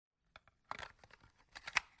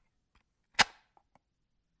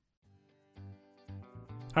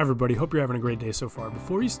Hi everybody, hope you're having a great day so far.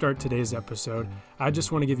 Before we start today's episode, I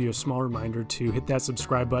just want to give you a small reminder to hit that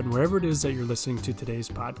subscribe button wherever it is that you're listening to today's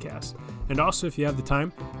podcast. And also, if you have the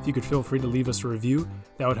time, if you could feel free to leave us a review,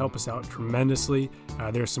 that would help us out tremendously.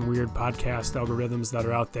 There's some weird podcast algorithms that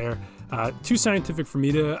are out there, too scientific for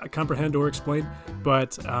me to comprehend or explain,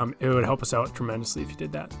 but it would help us out tremendously if you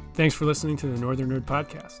did that. Thanks for listening to the Northern Nerd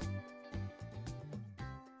Podcast.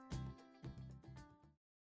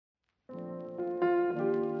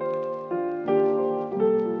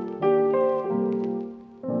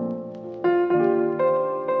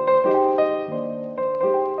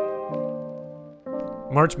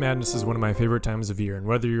 March Madness is one of my favorite times of year, and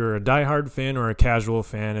whether you're a diehard fan or a casual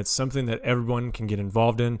fan, it's something that everyone can get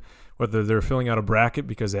involved in, whether they're filling out a bracket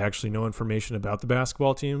because they actually know information about the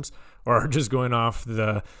basketball teams, or just going off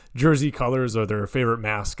the jersey colors or their favorite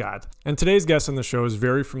mascot. And today's guest on the show is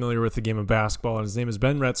very familiar with the game of basketball, and his name is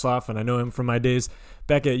Ben Retzlaff, and I know him from my days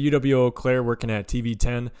back at UW-Eau Claire working at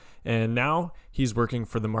TV10, and now he's working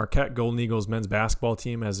for the Marquette Golden Eagles men's basketball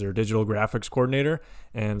team as their digital graphics coordinator.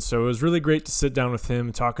 And so it was really great to sit down with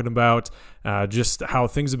him talking about just how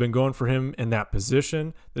things have been going for him in that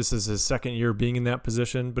position. This is his second year being in that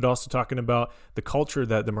position, but also talking about the culture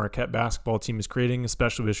that the Marquette basketball team is creating,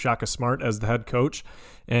 especially with Shaka Smart as the head coach.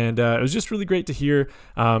 And it was just really great to hear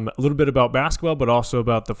a little bit about basketball, but also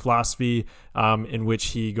about the philosophy in which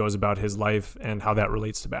he goes about his life and how that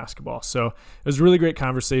relates to basketball. So it was a really great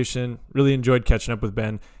conversation. Really enjoyed catching up with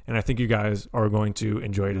Ben, and I think you guys are going to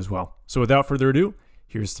enjoy it as well. So without further ado,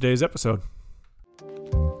 here's today's episode.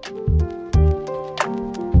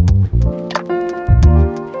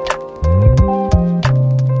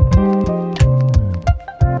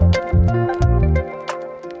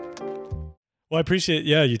 Well, I appreciate,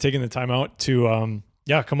 you taking the time out to,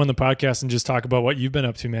 come on the podcast and just talk about what you've been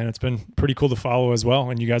up to, man. It's been pretty cool to follow as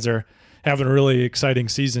well. And you guys are having a really exciting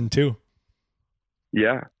season too.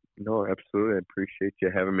 Yeah, no, absolutely. I appreciate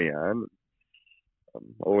you having me on.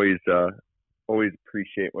 Always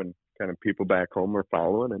appreciate when kind of people back home are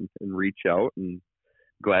following and reach out, and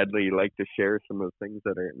gladly like to share some of the things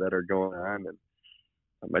that are going on. And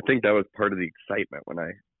I think that was part of the excitement when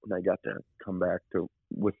I got to come back to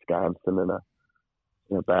Wisconsin in a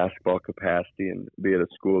basketball capacity and be at a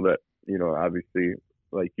school that, obviously,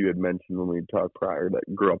 like you had mentioned when we talked prior,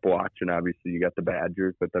 that grew up watching. Obviously, you got the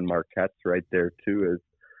Badgers, but then Marquette's right there too, as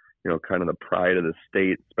kind of the pride of the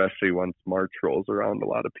state. Especially once March rolls around, a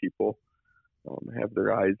lot of people have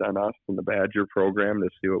their eyes on us in the Badger program to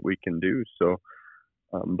see what we can do. So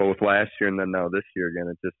both last year and then now this year again,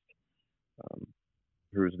 it just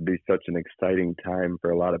proves to be such an exciting time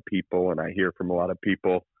for a lot of people. And I hear from a lot of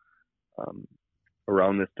people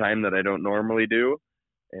around this time that I don't normally do.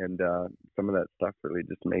 And some of that stuff really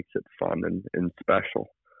just makes it fun and special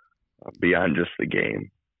beyond just the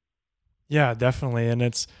game. Yeah, definitely. And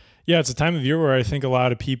it's a time of year where I think a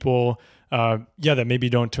lot of people, that maybe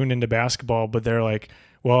don't tune into basketball, but they're like,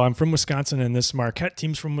 well, I'm from Wisconsin and this Marquette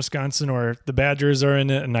team's from Wisconsin, or the Badgers are in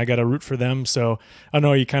it and I got to root for them. So I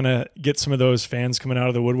know you kind of get some of those fans coming out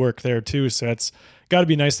of the woodwork there too. So it's got to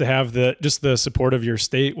be nice to have the support of your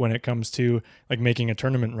state when it comes to like making a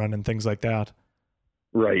tournament run and things like that.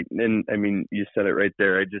 Right. And I mean, you said it right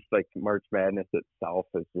there. I just like March Madness itself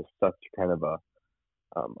is just such kind of a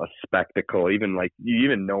spectacle. Even like you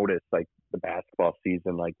even notice like the basketball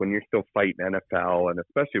season, like when you're still fighting NFL and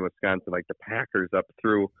especially Wisconsin, like the Packers up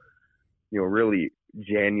through, really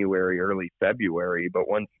January, early February. But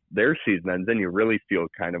once their season ends, then you really feel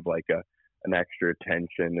kind of like an extra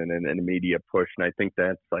attention and a media push. And I think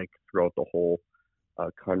that's like throughout the whole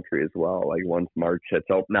country as well. Like once March hits,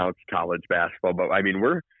 now it's college basketball, but I mean,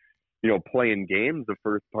 we're, playing games the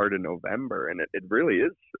first part of November, and it really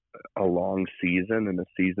is a long season and a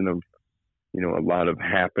season of, a lot of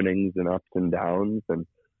happenings and ups and downs. And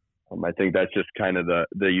I think that's just kind of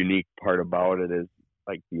the unique part about it is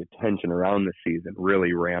like the attention around the season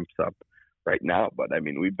really ramps up right now. But I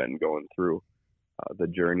mean, we've been going through the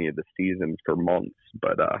journey of the season for months,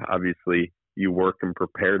 but obviously you work and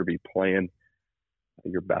prepare to be playing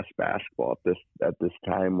your best basketball at this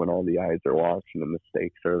time when all the eyes are watching and the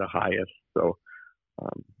stakes are the highest. So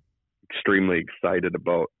extremely excited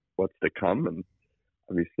about what's to come, and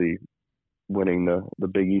obviously winning the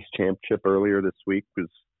Big East championship earlier this week was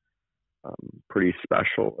pretty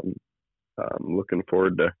special, and looking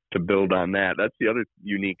forward to build on that. That's the other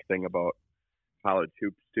unique thing about college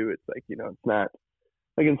hoops too. It's like, it's not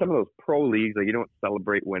like in some of those pro leagues, like you don't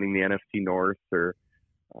celebrate winning the NFC North or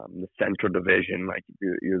the Central Division, like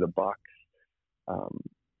you're the Bucks.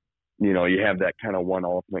 you have that kind of one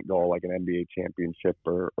ultimate goal, like an NBA championship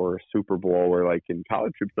or a Super Bowl, where like in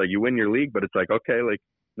college hoops, like you win your league, but it's like, okay, like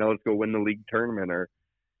now let's go win the league tournament, or,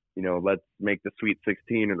 let's make the Sweet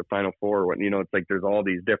 16 or the Final Four. It's like there's all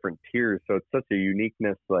these different tiers. So it's such a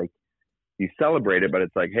uniqueness. Like you celebrate it, but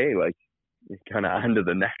it's like, hey, like it's kind of on to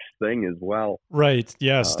the next thing as well. Right.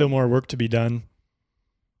 Yeah. Still more work to be done.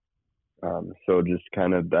 So just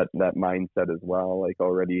kind of that mindset as well, like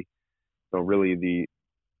already, so really the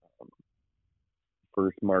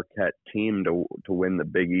first Marquette team to win the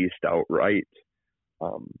Big East outright,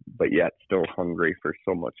 but yet still hungry for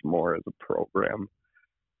so much more as a program.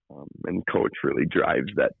 And coach really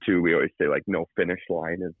drives that too. We always say like no finish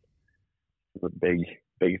line is a big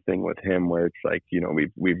thing with him, where it's like,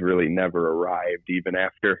 we've really never arrived even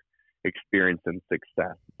after experiencing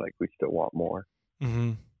success. It's like we still want more.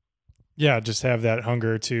 Mm-hmm. Yeah, just have that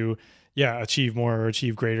hunger to achieve more or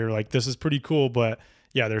achieve greater. Like this is pretty cool, but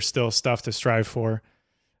yeah, there's still stuff to strive for.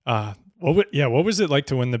 What was it like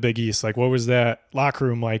to win the Big East? Like what was that locker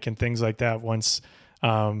room like and things like that once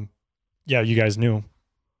you guys knew?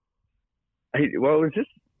 Well, it was just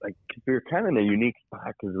like we were kind of in a unique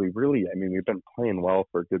spot because we've been playing well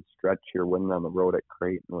for a good stretch here. Winning on the road at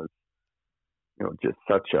Creighton was, just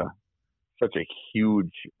such a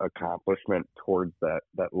huge accomplishment towards that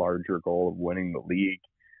larger goal of winning the league.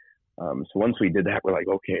 So once we did that, we're like,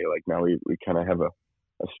 okay, like now we kind of have a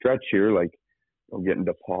stretch here, like getting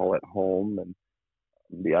DePaul at home and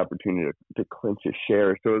the opportunity to clinch a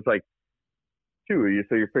share. So it's like, so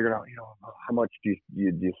you're figuring out, how much do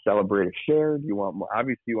you celebrate a share? Do you want more?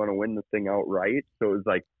 Obviously, you want to win the thing outright. So it was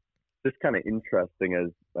like just kind of interesting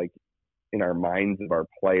as like in our minds of our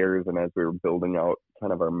players, and as we were building out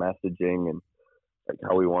kind of our messaging and like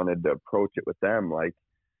how we wanted to approach it with them. Like,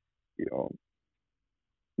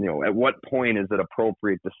 at what point is it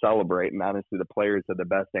appropriate to celebrate? And honestly, the players had the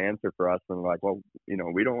best answer for us. And like, well,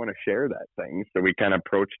 we don't want to share that thing. So we kind of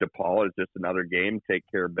approached DePaul as just another game, take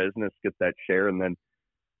care of business, get that share. And then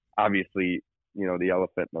obviously, the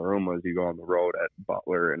elephant in the room was you go on the road at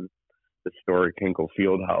Butler and the historic Hinkle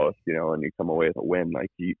Fieldhouse, and you come away with a win. Like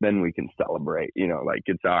then we can celebrate, like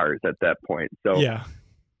it's ours at that point. So yeah.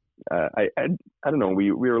 I don't know.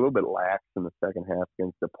 We were a little bit lax in the second half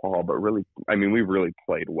against DePaul, but really, we really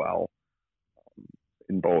played well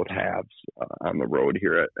in both halves on the road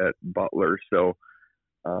here at Butler. So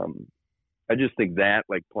I just think that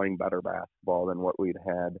like playing better basketball than what we'd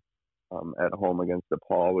had at home against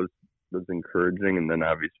DePaul was encouraging. And then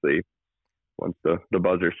obviously once the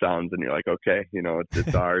buzzer sounds and you're like, okay,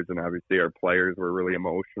 it's ours. And obviously our players were really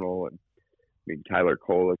emotional. And Tyler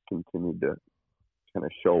Kolek continued to kind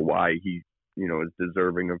of show why he, is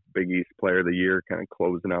deserving of Big East Player of the Year, kind of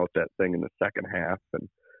closing out that thing in the second half. And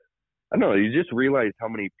I don't know, you just realize how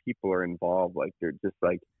many people are involved. Like they're just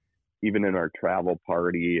like, even in our travel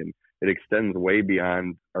party, and it extends way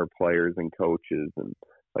beyond our players and coaches and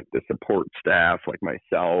like the support staff, like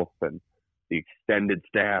myself and the extended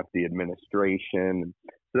staff, the administration.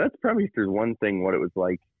 So that's probably, if there's one thing, what it was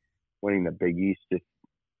like winning the Big East,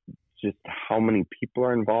 just how many people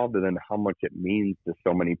are involved, and then how much it means to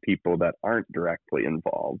so many people that aren't directly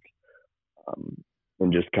involved,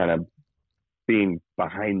 and just kind of being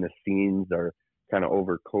behind the scenes or kind of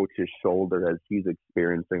over coach's shoulder as he's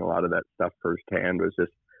experiencing a lot of that stuff firsthand was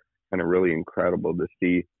just kind of really incredible to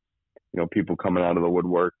see, people coming out of the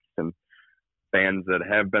woodworks and fans that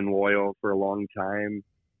have been loyal for a long time,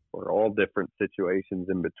 or all different situations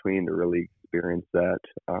in between, to really experience that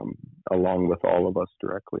along with all of us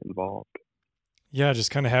directly involved. Yeah,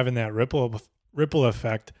 just kind of having that ripple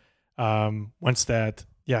effect. Once that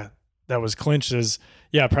was clinched is,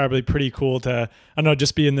 probably pretty cool to, I don't know,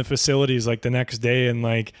 just be in the facilities like the next day and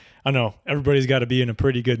like, I don't know, everybody's got to be in a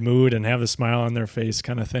pretty good mood and have a smile on their face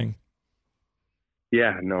kind of thing.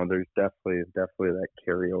 Yeah, no, there's definitely that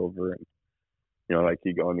carryover. And, like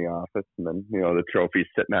you go in the office and then, the trophy's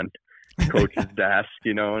sitting on coach's desk,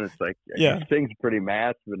 and it's like, this thing's pretty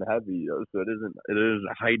massive and heavy, so it isn't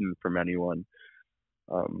hiding from anyone.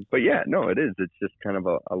 But yeah, no, it is. It's just kind of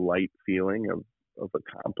a light feeling of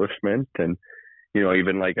accomplishment. And,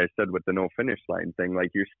 even like I said, with the no finish line thing,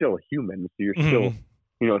 like you're still human. So you're still,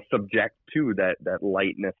 subject to that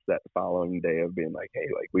lightness that following day of being like, hey,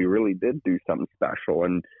 like we really did do something special.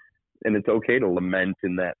 And it's okay to lament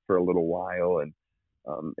in that for a little while and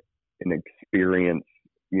experience,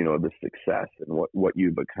 the success and what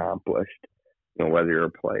you've accomplished, whether you're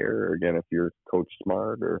a player or, again, if you're Coach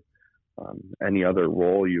Smart or any other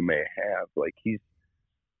role you may have. Like he's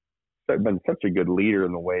been such a good leader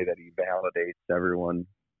in the way that he validates everyone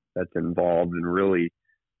that's involved and really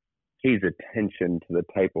pays attention to the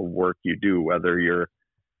type of work you do, whether you're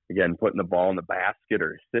again, putting the ball in the basket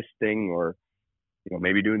or assisting or,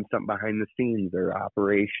 maybe doing something behind the scenes or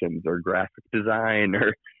operations or graphic design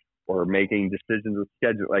or making decisions with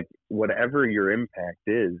schedule, like whatever your impact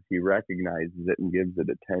is, he recognizes it and gives it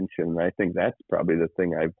attention. And I think that's probably the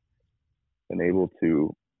thing I've been able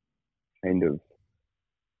to kind of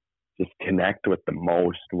just connect with the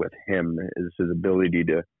most with him, is his ability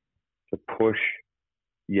to push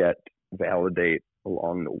yet validate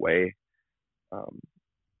along the way.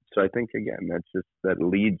 So I think, again, that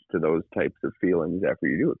leads to those types of feelings after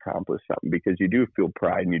you do accomplish something, because you do feel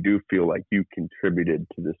pride and you do feel like you contributed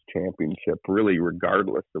to this championship, really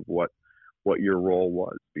regardless of what your role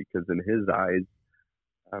was, because in his eyes,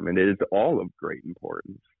 it is all of great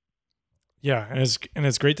importance. Yeah, and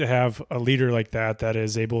it's great to have a leader like that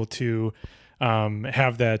is able to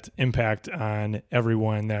have that impact on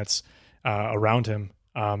everyone that's around him.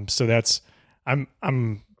 So that's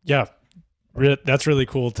that's really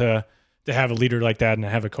cool to have a leader like that and to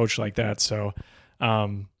have a coach like that. So,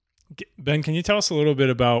 Ben, can you tell us a little bit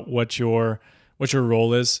about what your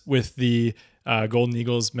role is with the Golden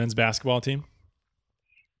Eagles men's basketball team?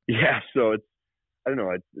 Yeah, so I don't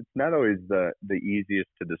know. It's not always the easiest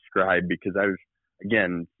to describe, because I was,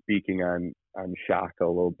 again, speaking on Shaka a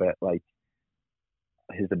little bit, like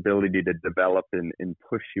his ability to develop and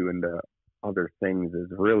push you into other things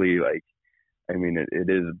is really like, it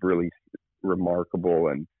is really remarkable.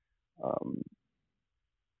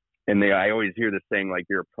 And I always hear the saying, like,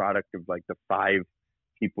 you're a product of like the 5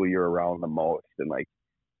 people you're around the most. And like,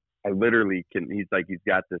 I literally he's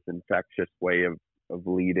got this infectious way of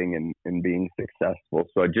leading and being successful.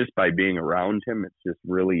 So just by being around him, it's just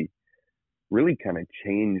really, really kind of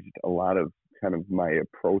changed a lot of kind of my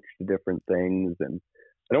approach to different things. And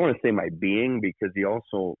I don't want to say my being, because he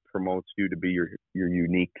also promotes you to be your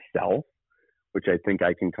unique self, which I think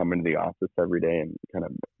I can come into the office every day and kind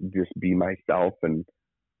of just be myself and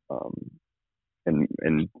kind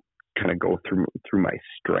of go through my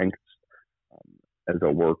strengths as a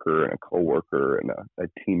worker and a coworker and a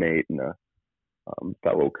teammate and a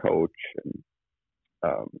fellow coach. And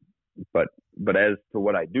but as to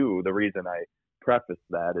what I do, the reason I preface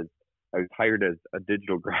that is I was hired as a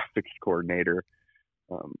digital graphics coordinator,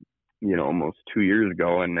 almost 2 years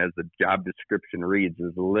ago. And as the job description reads,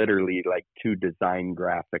 is literally like to design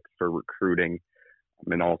graphics for recruiting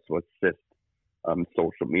and also assist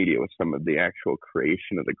social media with some of the actual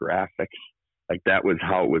creation of the graphics. Like, that was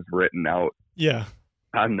how it was written out. Yeah.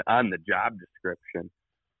 On the job description.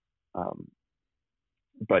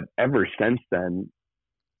 But ever since then,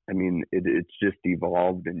 it's just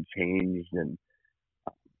evolved and changed, and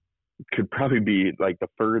could probably be like the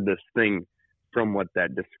furthest thing from what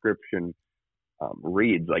that description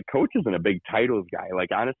reads. Like, coach isn't a big titles guy. Like,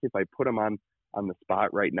 honestly, if I put him on the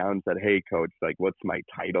spot right now and said, "Hey, coach, like, what's my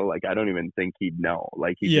title?" Like, I don't even think he'd know.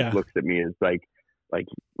 Like, he just looks at me as like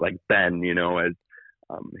Ben, as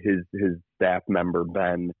his staff member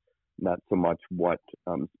Ben, not so much what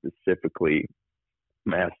specifically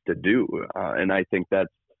I'm asked to do. And I think that's,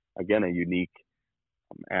 again, a unique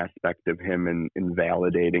aspect of him in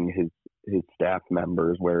validating his staff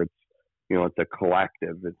members, where it's, it's a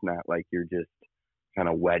collective. It's not like you're just kind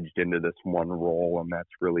of wedged into this one role and that's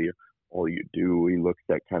really all you do. He looks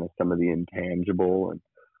at kind of some of the intangible and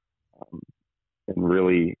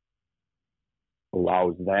really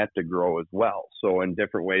allows that to grow as well. So in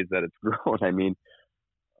different ways that it's grown,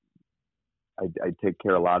 I take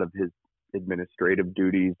care of a lot of his administrative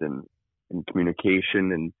duties and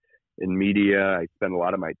communication and in media. I spend a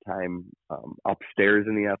lot of my time upstairs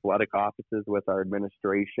in the athletic offices with our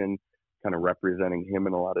administration, kind of representing him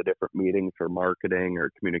in a lot of different meetings for marketing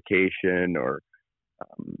or communication or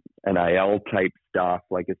NIL type stuff.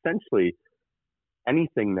 Like, essentially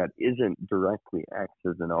anything that isn't directly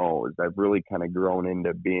X's and O's, I've really kind of grown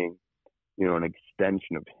into being, an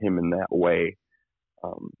extension of him in that way,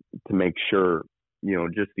 to make sure,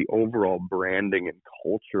 just the overall branding and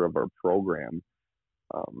culture of our program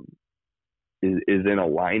is in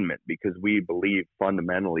alignment, because we believe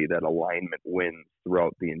fundamentally that alignment wins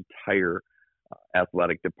throughout the entire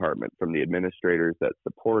athletic department, from the administrators that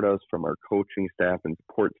support us, from our coaching staff and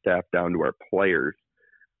support staff down to our players.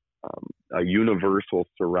 A universal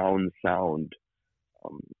surround sound,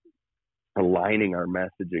 aligning our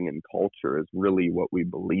messaging and culture is really what we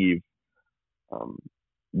believe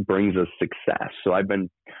brings us success. So I've been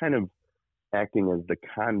kind of acting as the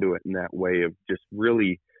conduit in that way of just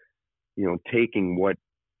really, taking what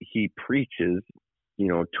he preaches,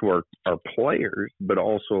 to our players, but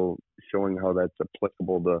also showing how that's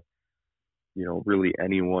applicable to, really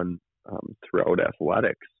anyone throughout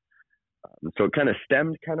athletics. So it kind of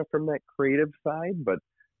stemmed kind of from that creative side, but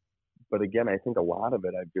but again, I think a lot of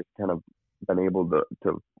it I've just kind of been able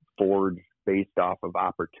to forge based off of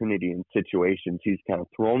opportunity and situations he's kind of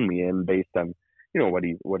thrown me in based on, what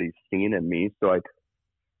he's seen in me. So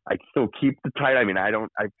I still keep the title. I mean,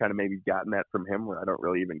 I've kind of maybe gotten that from him where I don't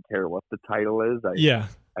really even care what the title is.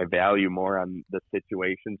 I value more on the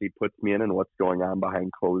situations he puts me in and what's going on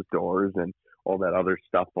behind closed doors, and all that other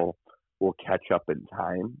stuff will catch up in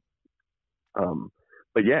time.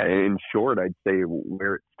 But yeah, in short, I'd say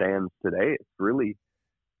where it stands today, it's really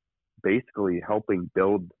basically helping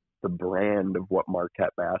build the brand of what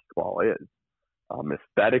Marquette basketball is.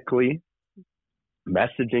 Aesthetically,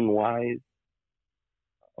 messaging wise,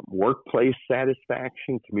 workplace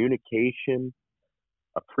satisfaction, communication,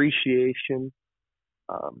 appreciation,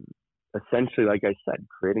 essentially, like I said,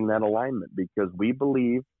 creating that alignment, because we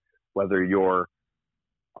believe whether you're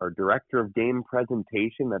our director of game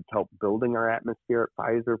presentation that's helped building our atmosphere at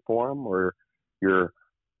Pfizer Forum, or you're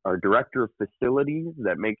our director of facilities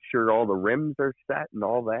that makes sure all the rims are set and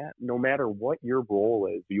all that, no matter what your role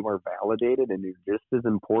is, you are validated and you're just as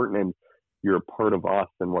important, and you're a part of us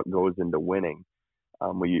and what goes into winning.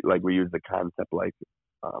 We use the concept like,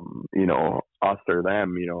 us or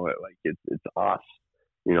them, like it's us,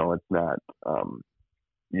 it's not,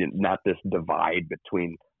 not this divide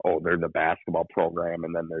between, they're the basketball program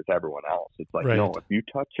and then there's everyone else. It's like, no, if you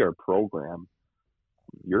touch our program,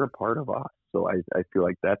 you're a part of us. So I feel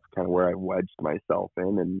like that's kind of where I wedged myself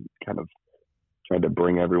in and kind of tried to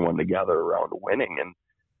bring everyone together around winning. And,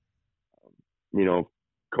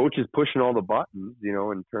 coach is pushing all the buttons,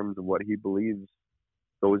 in terms of what he believes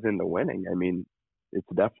goes into winning. I mean, it's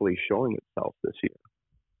definitely showing itself this year.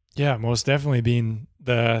 Yeah, most definitely, being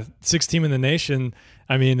the sixth team in the nation.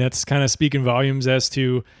 I mean, that's kind of speaking volumes as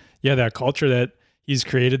to, that culture that he's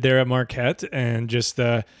created there at Marquette, and just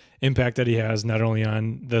the impact that he has not only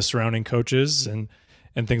on the surrounding coaches and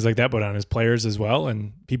things like that, but on his players as well,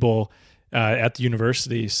 and people at the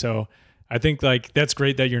university. So I think that's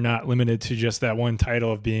great that you're not limited to just that one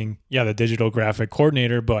title of being, the digital graphic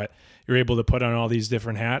coordinator, but you're able to put on all these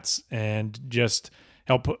different hats and just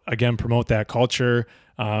help, again, promote that culture,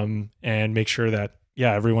 and make sure that,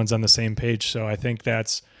 everyone's on the same page. So I think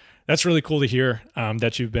that's really cool to hear,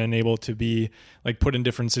 that you've been able to be put in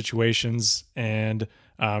different situations and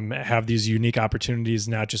have these unique opportunities,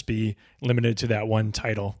 not just be limited to that one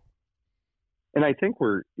title. And I think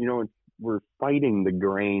we're fighting the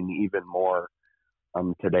grain even more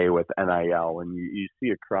today with NIL, and you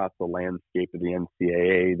see across the landscape of the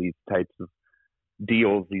NCAA these types of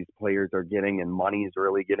deals these players are getting, and money's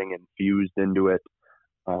really getting infused into it,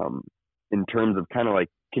 in terms of kind of like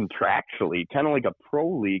contractually, kind of like a pro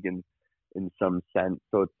league in some sense.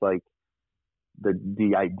 So it's like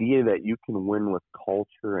the idea that you can win with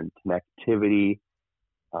culture and connectivity,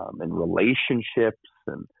 and relationships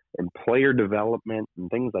and player development and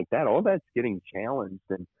things like that, all that's getting challenged.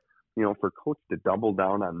 And, for coach to double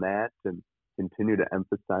down on that and continue to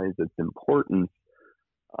emphasize its importance,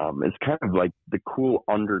 is kind of like the cool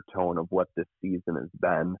undertone of what this season has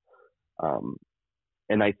been.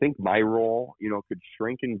 And I think my role, could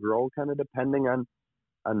shrink and grow kind of depending on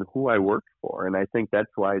who I work for. And I think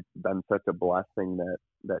that's why it's been such a blessing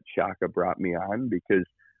that Shaka brought me on, because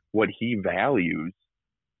what he values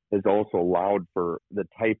has also allowed for the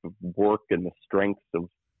type of work and the strengths of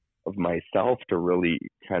myself to really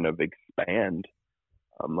kind of expand,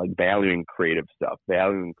 like valuing creative stuff,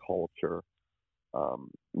 valuing culture,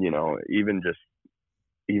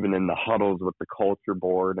 even in the huddles with the culture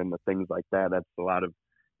board and the things like that. That's a lot of,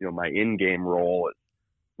 my in-game role is,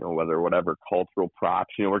 whatever cultural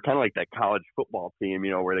props, we're kind of like that college football team,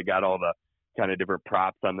 where they got all the kind of different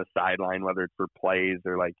props on the sideline, whether it's for plays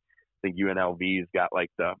or I think UNLV's got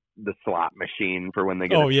the slot machine for when they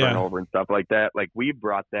get a turnover and stuff like that. We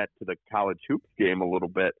brought that to the college hoops game a little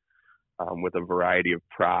bit, with a variety of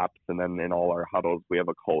props. And then in all our huddles, we have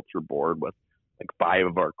a culture board with 5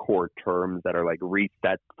 of our core terms that are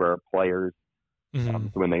resets for our players. Mm-hmm.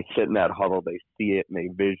 So when they sit in that huddle, they see it and they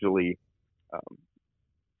visually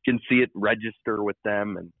can see it register with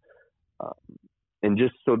them. And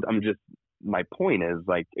just so my point is,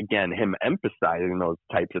 again, him emphasizing those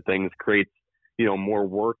types of things creates, more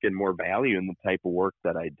work and more value in the type of work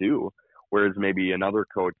that I do, whereas maybe another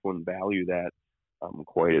coach wouldn't value that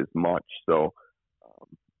quite as much. So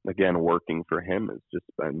again, working for him has just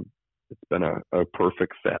been a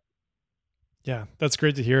perfect fit. Yeah, that's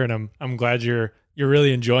great to hear, and I'm glad you're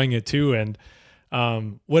really enjoying it too. And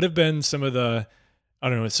what have been some of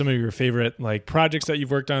some of your favorite projects that you've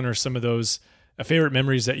worked on, or some of those favorite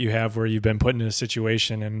memories that you have where you've been put in a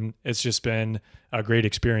situation and it's just been a great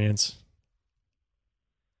experience?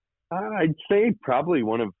 I'd say probably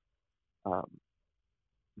one of um,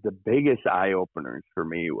 the biggest eye openers for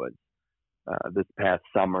me was this past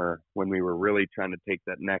summer when we were really trying to take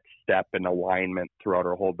that next step in alignment throughout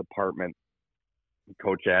our whole department.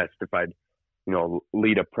 Coach asked if I'd,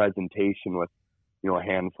 lead a presentation with, a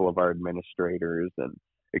handful of our administrators and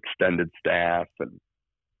extended staff and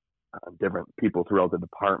different people throughout the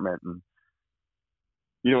department. And,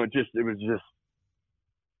 it was just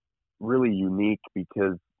really unique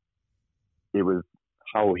because it was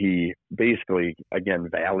how he basically, again,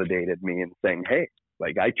 validated me and saying, hey,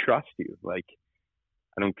 like, I trust you. Like,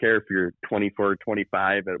 I don't care if you're 24 or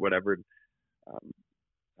 25 at whatever.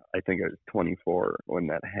 I think I was 24 when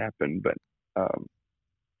that happened,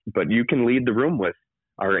 but you can lead the room with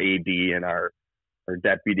our AD and our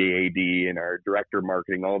deputy AD and our director of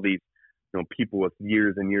marketing, all these, people with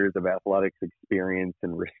years and years of athletics experience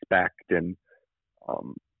and respect and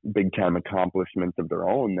big time accomplishments of their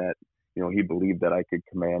own that, he believed that I could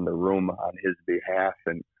command the room on his behalf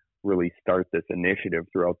and really start this initiative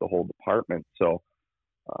throughout the whole department. So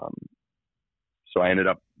I ended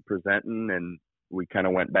up presenting, and we kind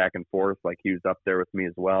of went back and forth. Like, he was up there with me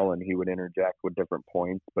as well, and he would interject with different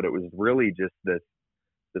points. But it was really just this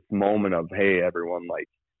moment of, hey, everyone, like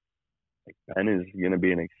Ben is going to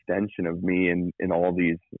be an extension of me in all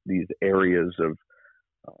these areas of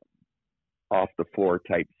off the floor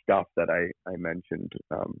type stuff that I mentioned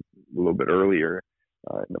a little bit earlier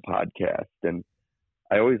in the podcast. And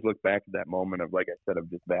I always look back at that moment of, like I said, of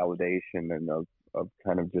just validation and of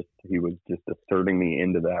kind of just, he was just asserting me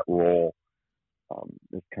into that role.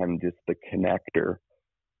 It's kind of just the connector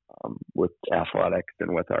with athletics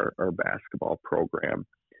and with our basketball program.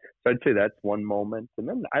 So I'd say that's one moment. And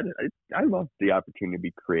then I love the opportunity to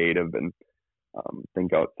be creative and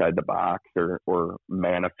think outside the box or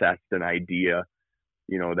manifest an idea,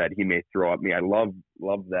 that he may throw at me. I love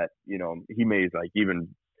that, he may like even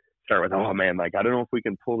start with, oh man, like, I don't know if we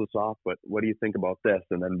can pull this off, but what do you think about this?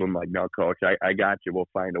 And then boom, like, no, coach, I got you. We'll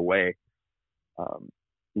find a way.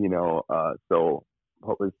 So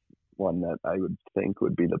what was one that I would think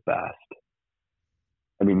would be the best?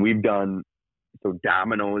 I mean, we've done, so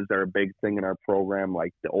dominoes are a big thing in our program,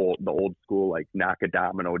 like the old school, like knock a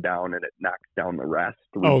domino down and it knocks down the rest.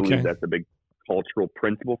 We believe that's a big cultural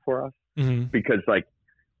principle for us. Mm-hmm. Because like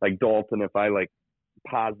Dalton, if I like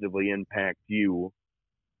positively impact you,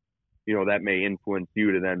 that may influence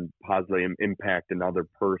you to then positively impact another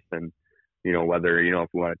person. Whether, if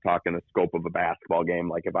we want to talk in the scope of a basketball game,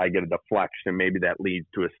 like if I get a deflection, maybe that leads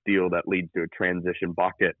to a steal, that leads to a transition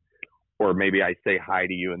bucket, or maybe I say hi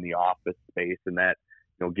to you in the office space and that,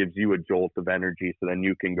 gives you a jolt of energy. So then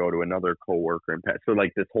you can go to another coworker and pass. So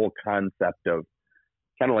like this whole concept of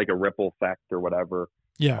kind of like a ripple effect or whatever.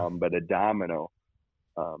 Yeah. But a domino.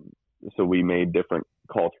 So we made different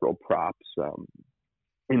cultural props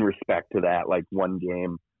in respect to that. Like one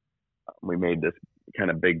game, we made this kind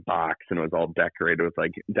of big box and it was all decorated with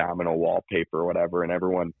like domino wallpaper or whatever, and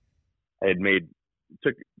everyone had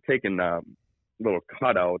taken little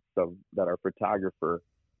cutouts of that our photographer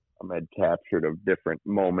had captured of different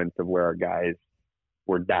moments of where our guys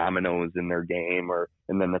were dominoes in their game,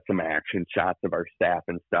 and then some action shots of our staff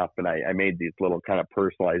and stuff. And I made these little kind of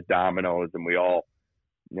personalized dominoes, and we all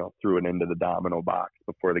threw it into the domino box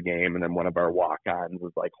before the game, and then one of our walk-ons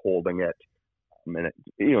was like holding it. And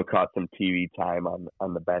it caught some TV time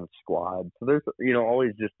on the bench squad. So there's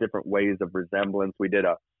always just different ways of resemblance. We did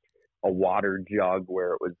a water jug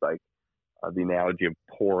where it was like the analogy of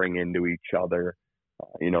pouring into each other,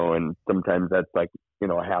 and sometimes that's like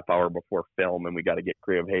a half hour before film, and we got to get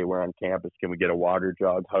creative. Hey, we're on campus. Can we get a water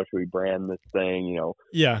jug? How should we brand this thing?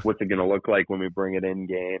 What's it going to look like when we bring it in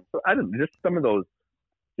game? So I don't just some of those,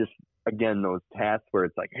 just again those tasks where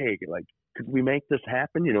it's like, hey, like, could we make this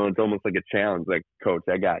happen? It's almost like a challenge. Like, coach,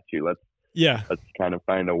 I got you. Let's kind of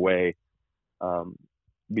find a way.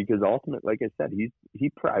 Because ultimately, like I said, he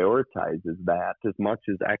prioritizes that as much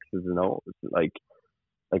as X's and O's. Like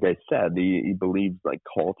I said, he believes like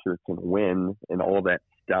culture can win and all that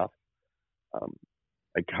stuff.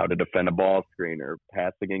 Like how to defend a ball screen or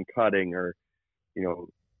passing and cutting or,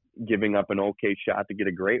 giving up an okay shot to get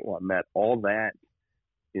a great one. That all that,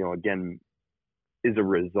 again, is a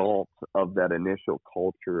result of that initial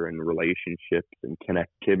culture and relationships and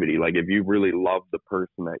connectivity. Like if you really love the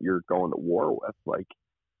person that you're going to war with, like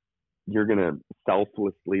you're going to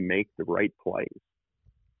selflessly make the right plays.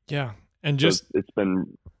 Yeah. And just, so it's been,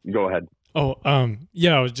 go ahead. Oh,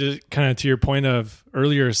 yeah, I was just kind of to your point of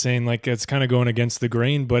earlier saying like, it's kind of going against the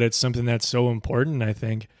grain, but it's something that's so important, I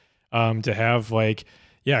think, to have like,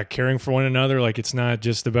 yeah, caring for one another. Like it's not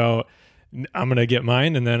just about, I'm going to get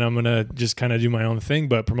mine and then I'm going to just kind of do my own thing,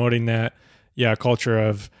 but promoting that, culture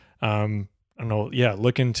of I don't know, yeah,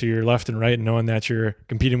 looking to your left and right and knowing that you're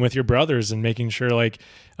competing with your brothers and making sure like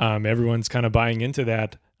everyone's kind of buying into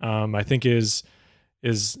that, I think is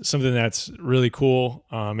something that's really cool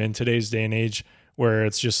in today's day and age, where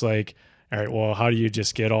it's just like, all right, well, how do you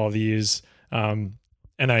just get all these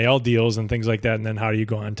NIL deals and things like that, and then how do you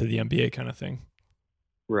go on to the NBA kind of thing?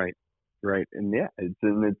 Right, right, and yeah,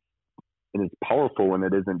 it's powerful when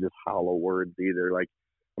it isn't just hollow words either. Like,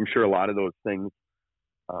 I'm sure a lot of those things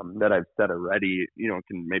that I've said already,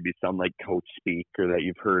 can maybe sound like coach speak, or that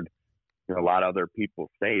you've heard a lot of other people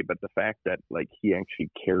say, but the fact that like he actually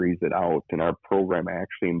carries it out and our program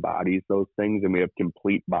actually embodies those things, and we have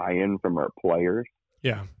complete buy-in from our players.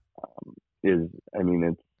 Yeah,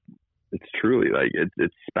 It's truly like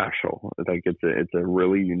it's special. Like it's a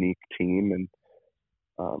really unique team,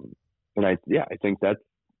 and I think that's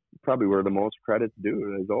probably where the most credit's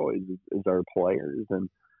due, as always, is our players. And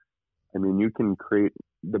I mean, you can create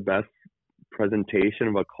the best presentation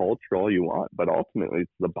of a culture all you want, but ultimately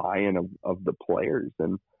it's the buy-in of the players,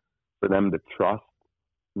 and for them to trust,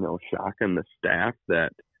 Shaka and the staff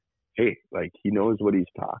that, hey, like, he knows what he's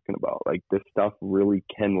talking about. Like, this stuff really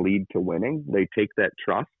can lead to winning. They take that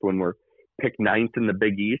trust when we're picked ninth in the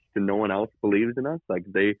Big East and no one else believes in us. Like,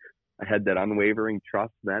 they had that unwavering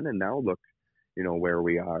trust then, and now look, where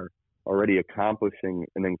we are, already accomplishing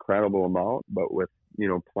an incredible amount, but with,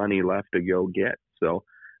 plenty left to go get. So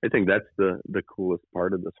I think that's the coolest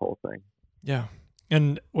part of this whole thing. Yeah.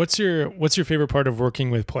 And what's your favorite part of working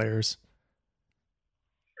with players?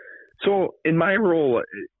 So in my role,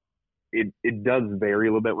 it does vary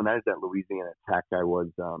a little bit. When I was at Louisiana Tech, I was,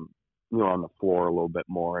 on the floor a little bit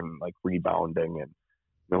more and like rebounding, and,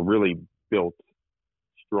 really built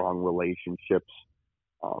strong relationships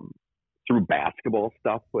through basketball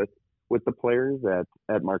stuff with the players.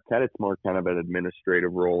 At Marquette, it's more kind of an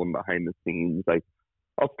administrative role and behind the scenes. Like,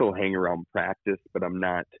 I'll still hang around practice, but I'm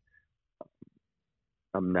not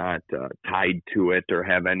tied to it or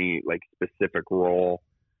have any like specific role.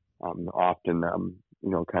 Often,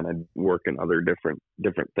 kind of working other different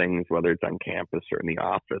things, whether it's on campus or in the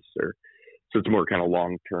office, so it's more kind of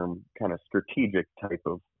long-term, kind of strategic type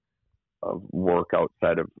of work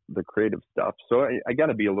outside of the creative stuff. So I got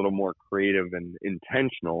to be a little more creative and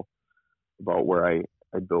intentional about where I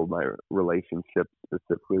build my relationships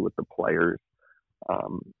specifically with the players.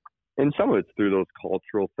 And some of it's through those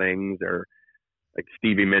cultural things, or like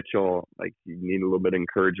Stevie Mitchell, like, you need a little bit of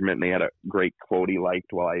encouragement, and they had a great quote he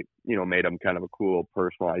liked while I, made him kind of a cool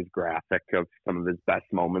personalized graphic of some of his best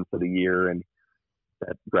moments of the year. And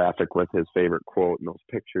that graphic with his favorite quote and those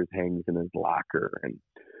pictures hangs in his locker. And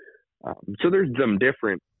so there's some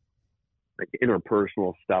different like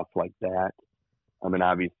interpersonal stuff like that. I mean,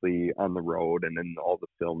 obviously on the road and then all the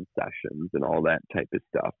film sessions and all that type of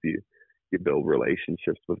stuff, you build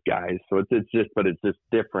relationships with guys. So it's just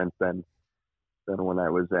different than when I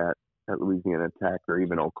was at Louisiana Tech or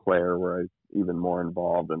even Eau Claire, where I was even more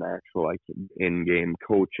involved in actual like in-game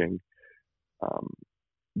coaching.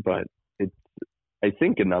 But it's, I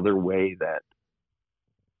think, another way that,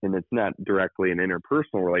 and it's not directly an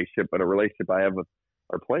interpersonal relationship, but a relationship I have with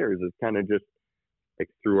our players is kind of just like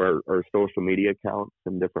through our social media accounts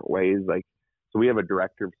in different ways. Like, so we have a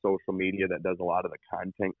director of social media that does a lot of the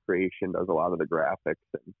content creation, does a lot of the graphics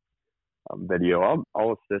and video.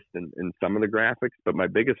 I'll assist in some of the graphics, but my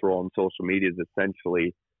biggest role in social media is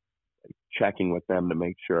essentially checking with them to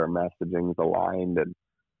make sure our messaging is aligned,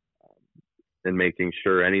 and making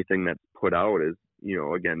sure anything that's put out is,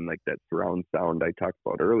 again, like that surround sound I talked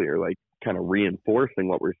about earlier, like kind of reinforcing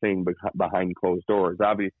what we're seeing behind closed doors.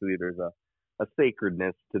 Obviously, there's a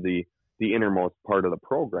sacredness to the innermost part of the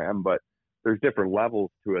program, but there's different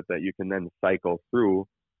levels to it that you can then cycle through.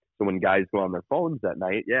 So when guys go on their phones at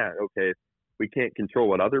night, okay, we can't control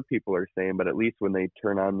what other people are saying, but at least when they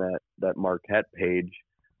turn on that Marquette page,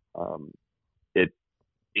 it's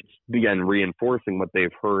again reinforcing what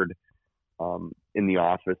they've heard in the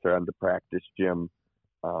office or on the practice gym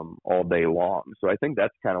all day long. So I think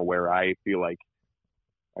that's kind of where I feel like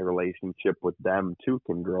a relationship with them too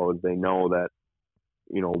can grow, as they know that,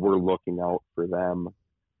 we're looking out for them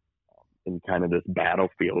in kind of this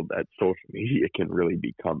battlefield that social media can really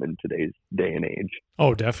become in today's day and age.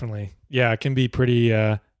 Oh, definitely. Yeah, it can be pretty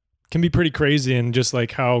crazy, and just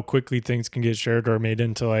like how quickly things can get shared or made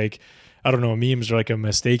into like, I don't know, memes or like a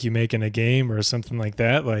mistake you make in a game or something like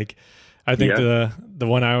that. Like, I think the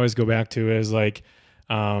one I always go back to is like,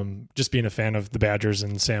 just being a fan of the Badgers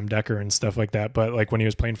and Sam Decker and stuff like that. But like when he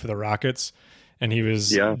was playing for the Rockets and he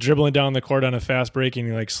was dribbling down the court on a fast break and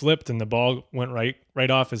he like slipped and the ball went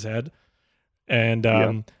right off his head. And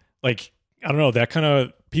like, I don't know, that kind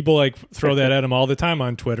of people like throw that at him all the time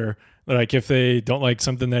on Twitter. Like if they don't like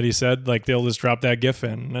something that he said, like they'll just drop that GIF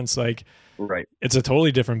in, and it's like, right. It's a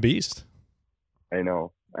totally different beast. I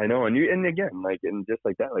know, and again, like, and just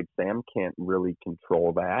like that, like Sam can't really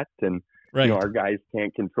control that, and Right. our guys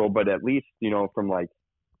can't control, but at least from like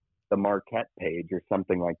the Marquette page or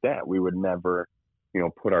something like that, we would never,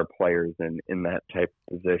 put our players in that type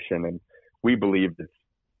of position, and we believe it's,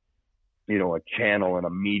 a channel and a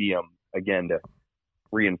medium again to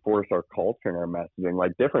reinforce our culture and our messaging.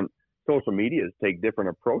 Like different social medias take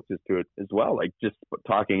different approaches to it as well. Like just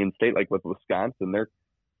talking in state, like with Wisconsin,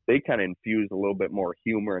 they kind of infuse a little bit more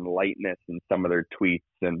humor and lightness in some of their tweets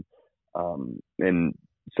and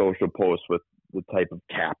social posts with the type of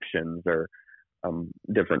captions or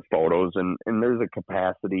different photos. And there's a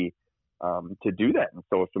capacity to do that in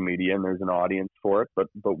social media, and there's an audience for it.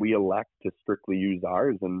 But we elect to strictly use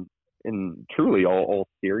ours and in truly all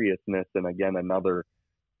seriousness. And again, another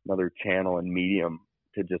channel and medium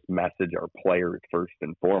to just message our players first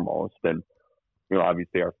and foremost. And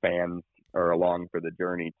obviously our fans are along for the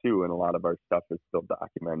journey too, and a lot of our stuff is still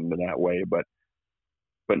documented in that way. But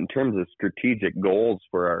in terms of strategic goals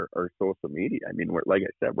for our social media, I mean, like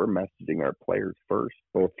I said, we're messaging our players first,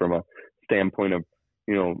 both from a standpoint of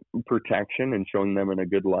protection and showing them in a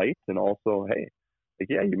good light, and also, hey, like,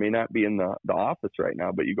 yeah, you may not be in the office right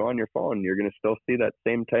now, but you go on your phone, you're going to still see that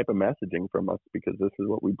same type of messaging from us because this is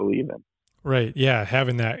what we believe in. Right. Yeah.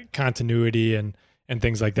 Having that continuity and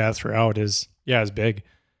things like that throughout is big.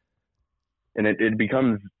 And it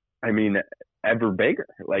becomes, I mean, ever bigger.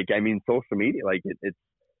 Like, I mean, social media, like it's,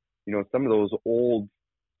 some of those old,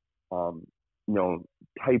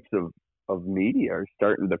 types of media are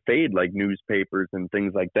starting to fade, like newspapers and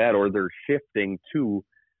things like that, or they're shifting to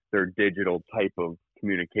their digital type of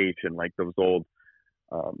communication, like those old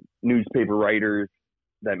newspaper writers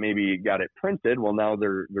that maybe got it printed. Well, now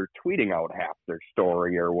they're tweeting out half their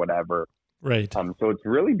story or whatever. Right. So it's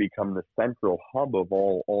really become the central hub of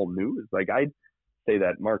all news. Like I'd say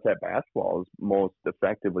that Marquette basketball is most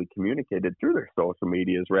effectively communicated through their social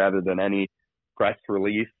medias rather than any press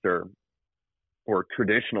release or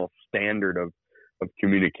traditional standard of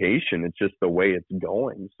communication. It's just the way it's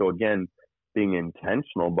going. So again, being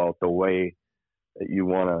intentional about the way that you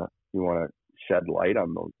want to shed light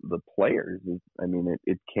on the players is, I mean,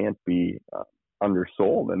 it can't be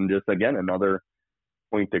undersold. And just again, another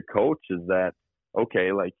point to coach is that,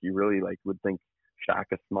 okay, like you really would think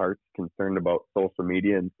Shaka Smart's concerned about social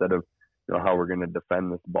media instead of how we're going to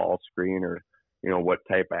defend this ball screen or what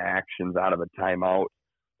type of actions out of a timeout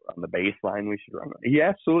on the baseline we should run. He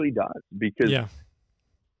absolutely does, because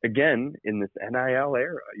again, in this NIL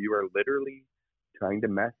era, you are literally trying to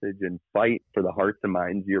message and fight for the hearts and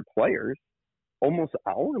minds of your players almost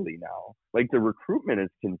hourly now. Like the recruitment is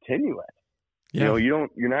continuous. Yeah. You're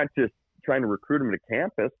not just trying to recruit them to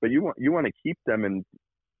campus, but you want to keep them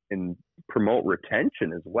and promote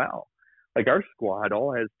retention as well. Like our squad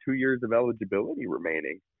all has 2 years of eligibility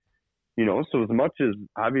remaining. So as much as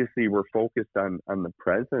obviously we're focused on the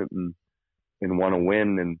present and want to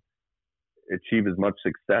win and achieve as much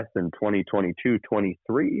success in 2022,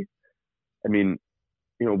 23, I mean,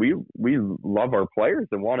 we love our players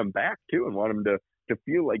and want them back too, and want them to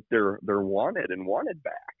feel like they're wanted and wanted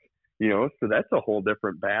back. So that's a whole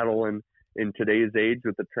different battle in today's age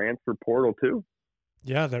with the transfer portal too.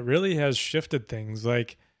 Yeah, that really has shifted things.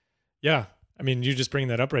 Like, yeah, I mean, you just bring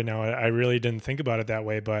that up right now. I really didn't think about it that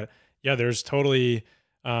way, but yeah, there's totally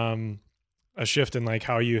a shift in like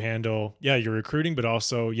how you handle, your recruiting, but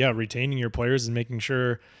also, retaining your players and making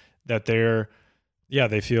sure that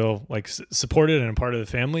they feel like supported and a part of the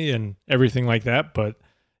family and everything like that. But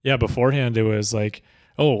beforehand it was like,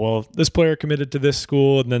 oh, well, this player committed to this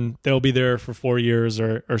school and then they'll be there for 4 years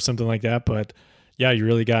or something like that. But you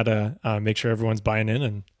really got to make sure everyone's buying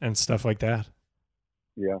in and stuff like that.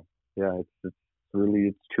 Yeah. It's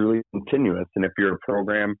truly continuous. And if you're a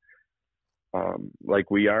program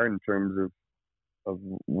like we are in terms of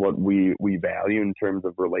what we value in terms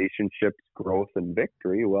of relationships, growth, and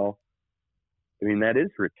victory, well, I mean, that is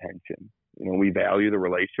retention. We value the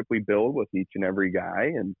relationship we build with each and every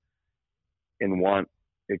guy and want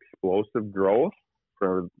explosive growth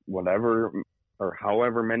for whatever or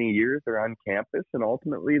however many years they're on campus. And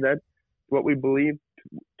ultimately, that's what we believe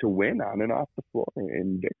to win on and off the floor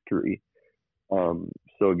in victory.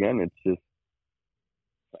 So again, it's just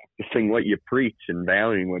practicing what you preach and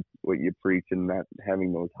valuing what you preach and not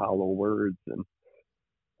having those hollow words. And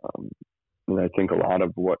I think a lot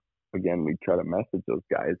of what, again, we try to message those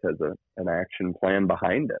guys has an action plan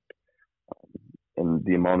behind it. And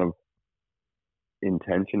the amount of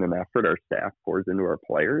intention and effort our staff pours into our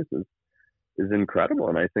players is is incredible.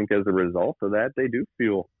 And I think as a result of that, they do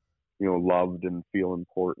feel, loved and feel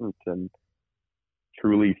important and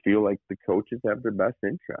truly feel like the coaches have their best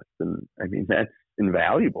interest. And I mean, that's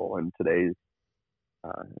invaluable in today's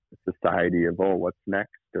society of, oh, what's next?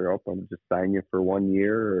 Or, oh, I'm just signing you for 1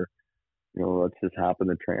 year, or, let's just hop in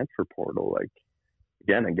the transfer portal. Like,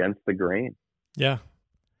 again, against the grain. Yeah.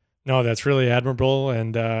 No, that's really admirable.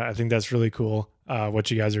 And I think that's really cool what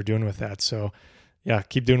you guys are doing with that. So yeah,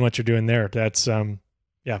 keep doing what you're doing there. That's,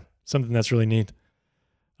 something that's really neat.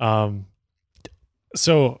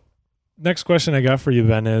 So next question I got for you,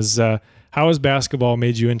 Ben, is how has basketball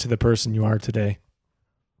made you into the person you are today?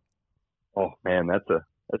 Oh man, that's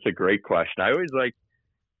a great question. I always like,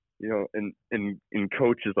 in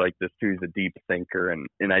coaches like this too, he's a deep thinker,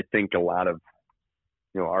 and I think a lot of,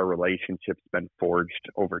 our relationship's been forged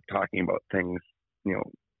over talking about things,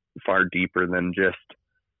 far deeper than just,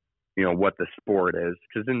 what the sport is.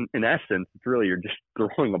 Because in essence, it's really, you're just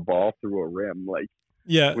throwing a ball through a rim. Like,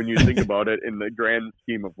 yeah, when you think about it in the grand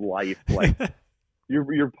scheme of life, like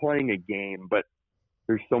you're playing a game, but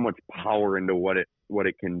there's so much power into what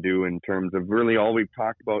it can do in terms of really all we've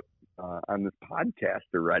talked about on this podcast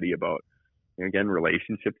already about, again,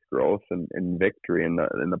 relationships, growth, and victory, and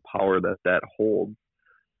the power that holds.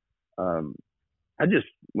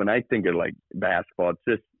 When I think of like basketball, it's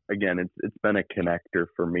just, again, it's been a connector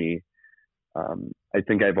for me. I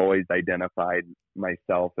think I've always identified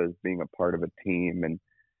myself as being a part of a team,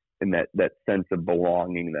 and that sense of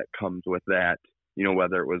belonging that comes with that,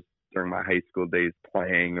 whether it was during my high school days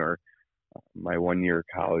playing, or my 1 year of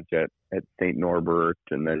college at St. Norbert,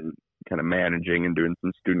 and then kind of managing and doing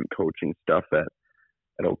some student coaching stuff at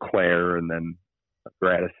Eau Claire, and then a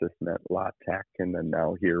grad assistant at La Tech, and then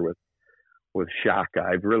now here with Shaka.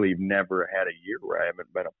 I've really never had a year where I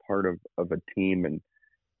haven't been a part of a team and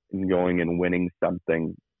going and winning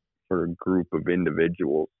something for a group of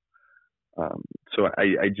individuals. So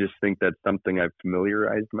I just think that's something I've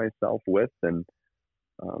familiarized myself with, and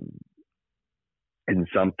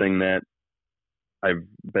something that I've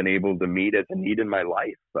been able to meet as a need in my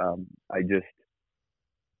life.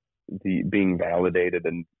 Being validated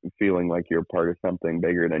and feeling like you're part of something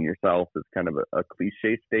bigger than yourself is kind of a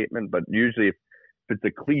cliche statement, but usually if it's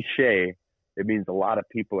a cliche, it means a lot of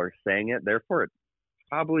people are saying it. Therefore, it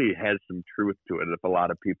probably has some truth to it if a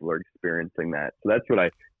lot of people are experiencing that. So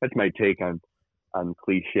that's my take on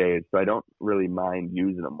cliches. So I don't really mind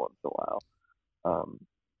using them once in a while.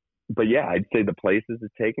 But yeah, I'd say the places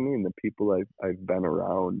it's taken me and the people I've been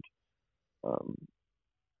around,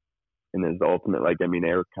 and his ultimate,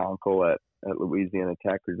 Eric Conkle at Louisiana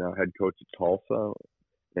Tech, who's now head coach at Tulsa,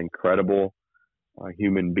 an incredible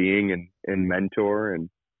human being and mentor. And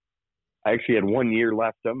I actually had 1 year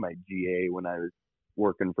left on my GA when I was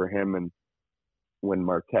working for him, and when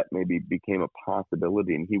Marquette maybe became a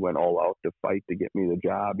possibility, and he went all out to fight to get me the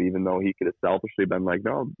job, even though he could have selfishly been like,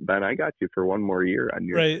 no, Ben, I got you for 1 more year on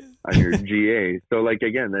your right. on your GA. So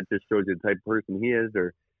again, that just shows you the type of person he is.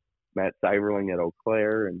 Or Matt Seiverling at Eau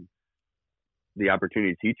Claire, and the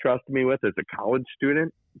opportunities he trusted me with as a college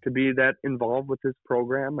student to be that involved with his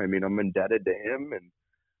program. I mean, I'm indebted to him,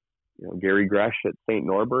 and Gary Gresh at St.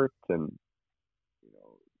 Norbert, and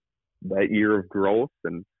that year of growth,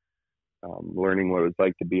 and learning what it was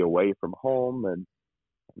like to be away from home, and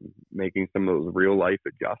making some of those real life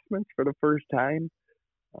adjustments for the first time.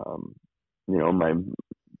 My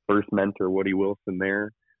first mentor, Woody Wilson,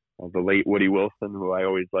 there, the late Woody Wilson, who I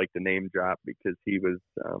always like to name drop because he was,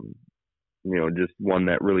 just one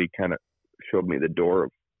that really kind of showed me the door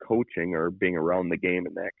of coaching or being around the game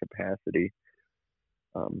in that capacity.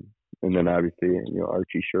 And then obviously,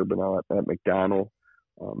 Archie Sherbinow at McDonald,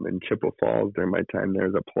 in Chippewa Falls during my time there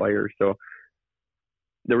as a player. So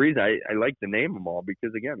the reason I like to name them all,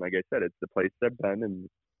 because again, like I said, it's the place I've been and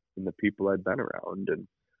the people I've been around.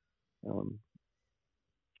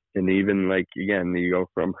 And even again, you go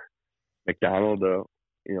from McDonald to,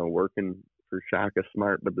 working for Shaka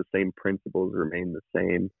Smart, but the same principles remain the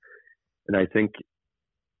same. And I think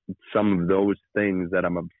some of those things that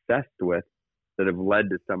I'm obsessed with that have led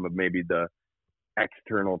to some of maybe the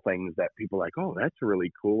external things that people are like, oh, that's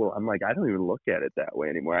really cool. I'm like, I don't even look at it that way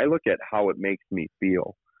anymore. I look at how it makes me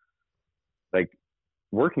feel. Like,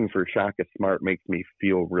 working for Shaka Smart makes me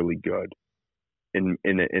feel really good in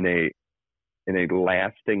a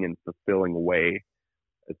lasting and fulfilling way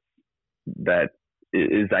that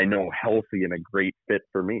is, I know, healthy and a great fit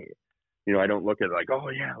for me. I don't look at it like, oh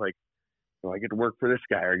yeah, I get to work for this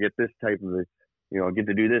guy, or get this type of, get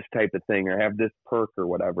to do this type of thing, or have this perk or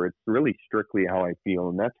whatever. It's really strictly how I feel.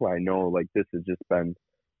 And that's why I know this has just been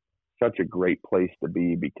such a great place to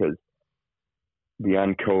be, because the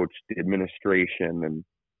uncoached, the administration,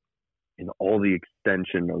 and all the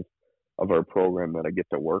extension of our program that I get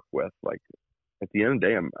to work with. Like at the end of the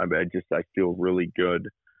day, I feel really good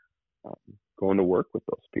going to work with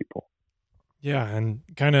those people. Yeah, and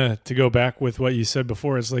kind of to go back with what you said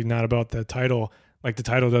before, it's like not about the title. Like the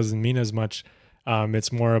title doesn't mean as much.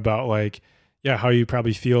 It's more about like, yeah, how you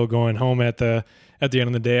probably feel going home at the end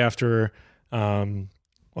of the day after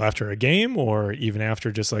after a game, or even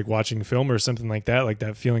after just like watching film or something like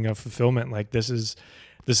that feeling of fulfillment. Like this is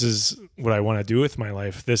what I want to do with my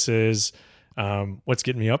life. This is what's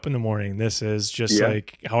getting me up in the morning. This is just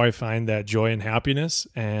like how I find that joy and happiness,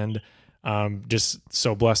 and just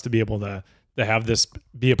so blessed to be able to have this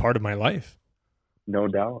be a part of my life. No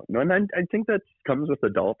doubt. No, and I think that comes with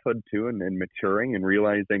adulthood too, and maturing and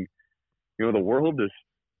realizing, the world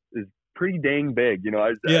is pretty dang big.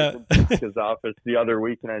 I was in his office the other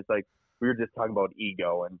week, and I was like, we were just talking about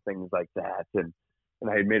ego and things like that, and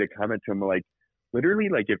I had made a comment to him like, literally,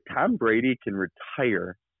 like if Tom Brady can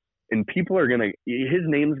retire, and people are his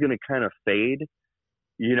name's gonna kind of fade,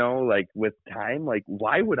 like with time, like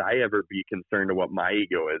why would I ever be concerned of what my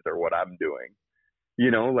ego is or what I'm doing?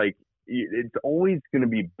 Like it's always going to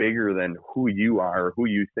be bigger than who you are or who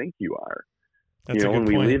you think you are. That's a good and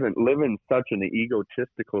we point. live in such an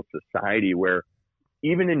egotistical society where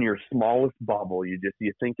even in your smallest bubble, you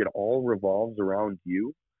think it all revolves around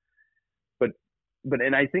you. But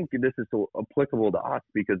and I think this is so applicable to us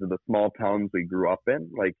because of the small towns we grew up in.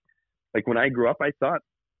 Like when I grew up, I thought,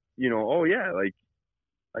 oh yeah,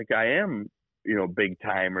 like I am, big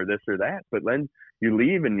time or this or that. But then you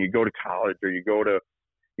leave and you go to college, or you go to,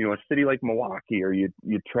 a city like Milwaukee, or you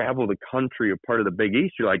travel the country, a part of the Big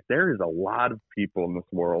East. You're like, there is a lot of people in this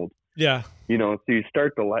world. Yeah. So you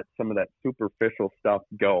start to let some of that superficial stuff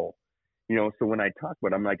go. So when I talk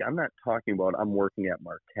about it, I'm not talking about I'm working at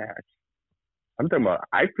Marquette. I'm talking about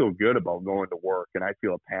I feel good about going to work, and I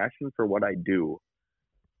feel a passion for what I do.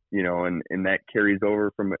 And that carries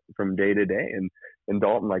over from day to day. And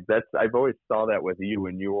Dalton, like I've always saw that with you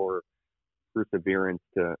and your perseverance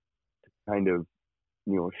to kind of,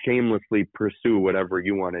 shamelessly pursue whatever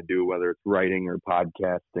you want to do, whether it's writing or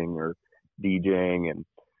podcasting or DJing.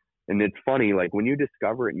 And it's funny, like when you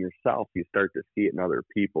discover it in yourself, you start to see it in other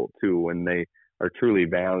people too, when they are truly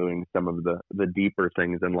valuing some of the deeper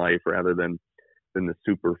things in life rather than the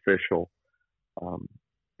superficial.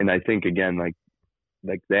 And I think again, like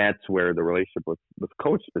that's where the relationship with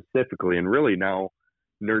Coach specifically, and really now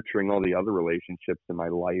nurturing all the other relationships in my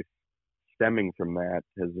life stemming from that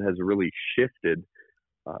has really shifted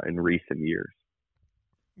in recent years.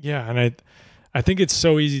 Yeah. And I think it's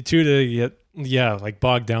so easy too to get, like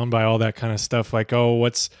bogged down by all that kind of stuff. Like, oh,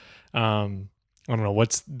 what's, I don't know,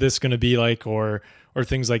 what's this going to be like, or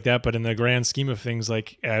things like that. But in the grand scheme of things,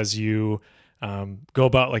 like as you go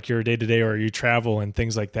about like your day to day, or you travel and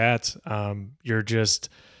things like that, you're just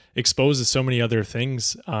exposed to so many other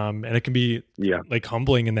things. And it can be like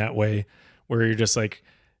humbling in that way, where you're just like,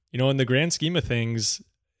 in the grand scheme of things,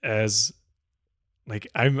 as like,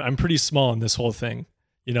 I'm pretty small in this whole thing,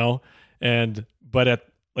 but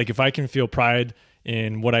if I can feel pride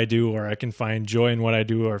in what I do, or I can find joy in what I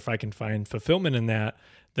do, or if I can find fulfillment in that,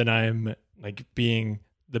 then I'm like being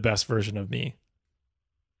the best version of me.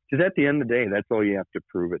 Because at the end of the day, that's all you have to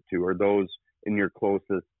prove it to, or those in your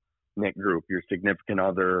closest knit group, your significant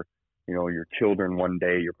other, your children one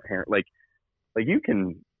day, your parent, like you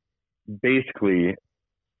can basically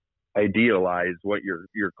idealize what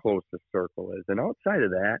your closest circle is. And outside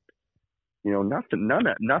of that,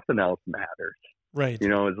 nothing else matters. Right.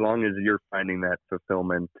 As long as you're finding that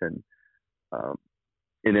fulfillment and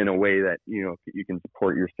in a way that, you can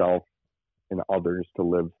support yourself and others to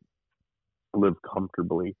live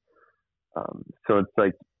comfortably. So it's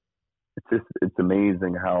like, it's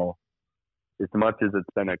amazing how, as much as it's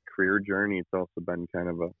been a career journey, it's also been kind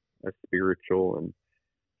of a spiritual and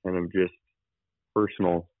kind of just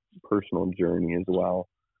personal journey as well.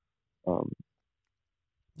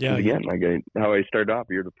 Again, like how I started off,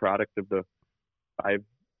 you're the product of the 5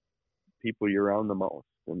 people you're around the most.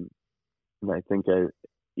 And I think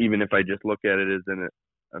even if I just look at it as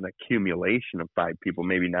an accumulation of 5 people,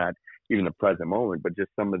 maybe not even the present moment, but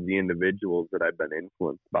just some of the individuals that I've been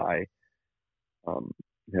influenced by,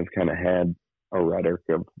 have kind of had a rhetoric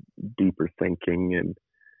of deeper thinking, and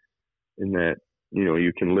in that,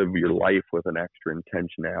 you can live your life with an extra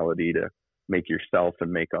intentionality to make yourself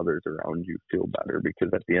and make others around you feel better, because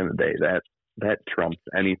at the end of the day, that trumps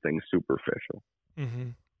anything superficial. Mm-hmm.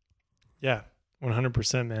 Yeah,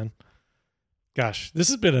 100%, man. Gosh, this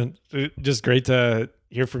has been just great to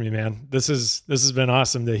hear from you, man. This has been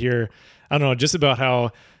awesome to hear. I don't know, just about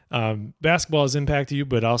how basketball has impacted you,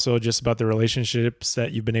 but also just about the relationships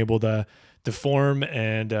that you've been able to form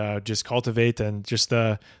and just cultivate, and just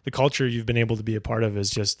the culture you've been able to be a part of is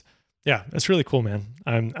just, yeah, that's really cool, man.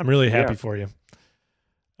 I'm really happy for you.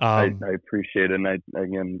 I appreciate it. And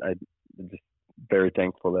I'm just very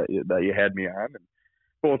thankful that you had me on. And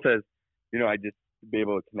cool says, I just be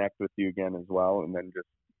able to connect with you again as well, and then just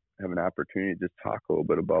have an opportunity to just talk a little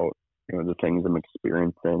bit about, the things I'm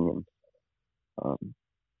experiencing,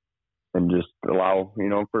 and just allow,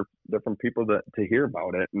 for different people to hear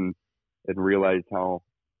about it and realize how,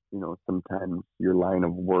 sometimes your line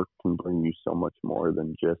of work can bring you so much more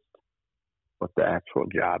than just what the actual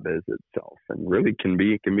job is itself, and really can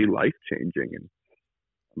be life changing.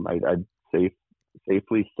 And I'd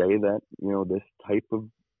safely say that, this type of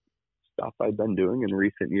stuff I've been doing in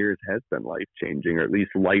recent years has been life changing, or at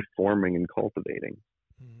least life forming and cultivating.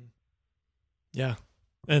 Yeah.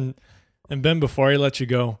 And Ben, before I let you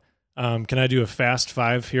go, can I do a fast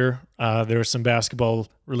 5 here? There are some basketball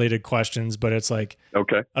related questions, but it's like,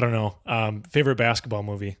 okay, I don't know. Favorite basketball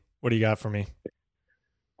movie? What do you got for me?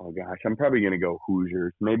 Oh gosh, I'm probably going to go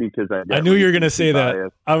Hoosiers. Maybe because I knew you were going to say bias.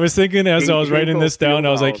 That. I was thinking as I was writing this down, I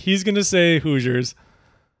was like, he's going to say Hoosiers.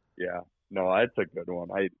 Yeah, no, that's a good one.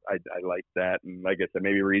 I like that. And like I said,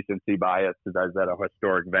 maybe recency bias because I was at a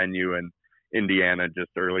historic venue in Indiana just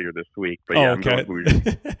earlier this week. But yeah, okay. I'm going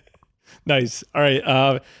Hoosiers. Nice. All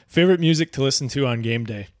right. Favorite music to listen to on game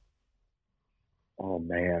day? Oh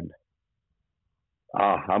man.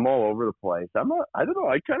 I'm all over the place. I don't know.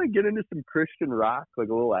 I kind of get into some Christian rock, like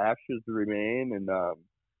a little Ashes to Remain and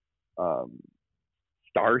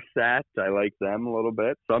Starset. I like them a little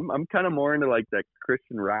bit. So I'm kind of more into like that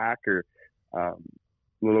Christian rock, or a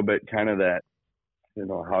little bit kind of that,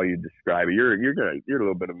 how you describe it. You're a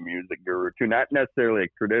little bit of a music guru too. Not necessarily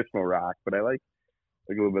like traditional rock, but I like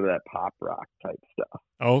a little bit of that pop rock type stuff.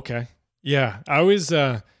 Oh, okay. Yeah. I always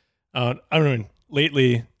I don't know,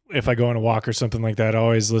 lately, if I go on a walk or something like that, I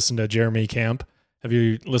always listen to Jeremy Camp. Have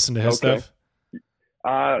you listened to his stuff?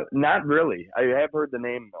 Not really. I have heard the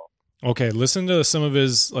name though. Okay, listen to some of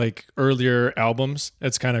his like earlier albums.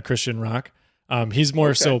 It's kind of Christian rock. He's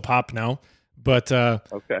more so pop now, but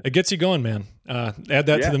it gets you going, man. Add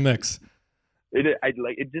that to the mix.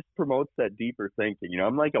 It just promotes that deeper thinking.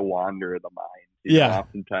 I'm like a wanderer of the mind.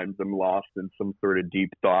 Oftentimes I'm lost in some sort of deep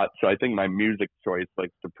thought. So I think my music choice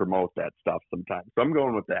likes to promote that stuff sometimes. So I'm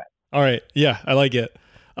going with that. All right. Yeah, I like it.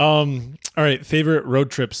 All right. Favorite road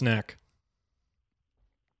trip snack?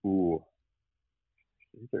 Ooh.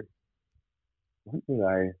 What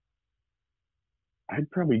would I'd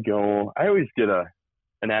probably go, I always get an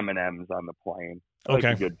M&M's on the plane. I like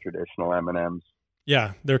a good traditional M&M's.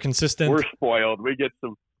 Yeah, they're consistent. We're spoiled. We get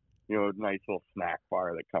some, nice little snack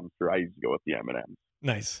bar that comes through. I used to go with the M&M's.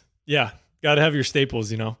 Nice. Yeah, got to have your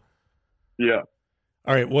staples, Yeah.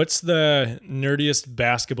 All right, what's the nerdiest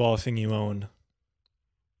basketball thing you own?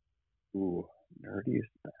 Ooh, nerdiest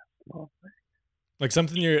basketball thing. Like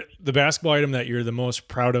something the basketball item that you're the most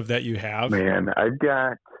proud of that you have? Man,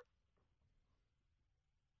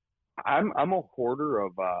 I'm a hoarder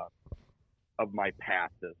of my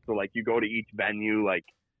passes. So like you go to each venue, like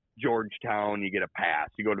Georgetown, you get a pass.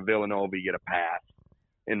 You go to Villanova, you get a pass.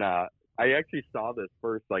 And I actually saw this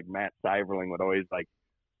first, like Matt Seiverling would always like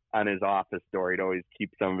on his office door, he'd always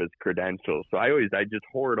keep some of his credentials. So I just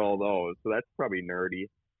hoard all those. So that's probably nerdy.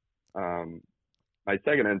 My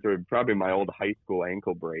second answer would probably my old high school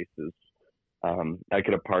ankle braces. I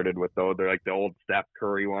could have parted with those. They're like the old Steph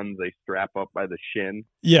Curry ones. They strap up by the shin.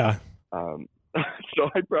 Yeah. So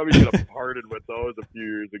I probably could have parted with those a few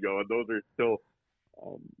years ago, and those are still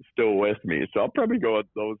with me. So I'll probably go with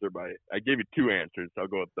those. I gave you 2 answers, so I'll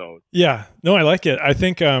go with those. Yeah. No, I like it. I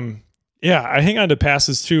think, I hang on to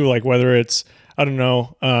passes too, like whether it's, I don't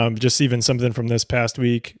know, just even something from this past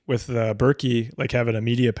week with Berkey, like having a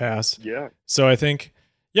media pass. Yeah. So I think,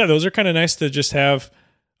 those are kind of nice to just have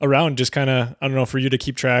around, just kind of, I don't know, for you to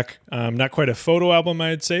keep track. Not quite a photo album,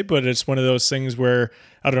 I'd say, but it's one of those things where,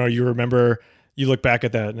 I don't know, you look back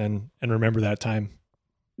at that and remember that time.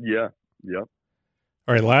 Yeah. Yeah.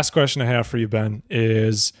 All right. Last question I have for you, Ben,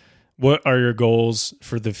 is what are your goals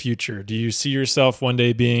for the future? Do you see yourself one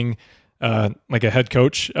day being like a head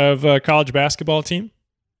coach of a college basketball team?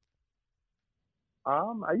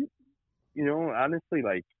 Honestly,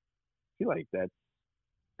 like, I feel like that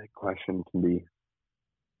question can be,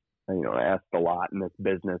 asked a lot in this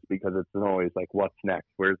business because it's always like, what's next?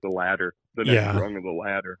 Where's the ladder? The next rung of the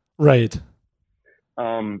ladder. Right.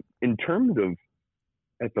 In terms of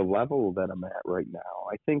at the level that I'm at right now,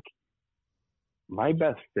 I think my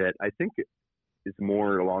best fit, is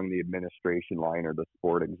more along the administration line or the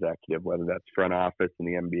sport executive, whether that's front office in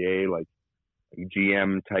the NBA, like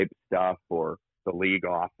GM type stuff, or the league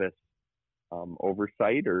office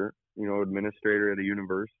oversight, or administrator at a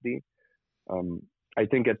university. I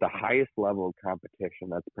think at the highest level of competition,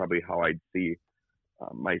 that's probably how I'd see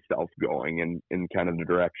myself going in kind of the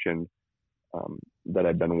direction that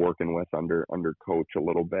I've been working with under coach a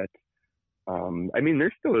little bit. I mean,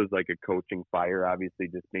 there still is like a coaching fire, obviously,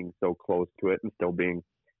 just being so close to it and still being,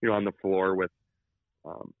 on the floor with,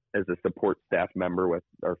 as a support staff member with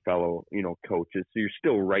our fellow, coaches. So you're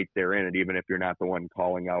still right there in it, even if you're not the one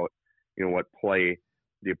calling out, what play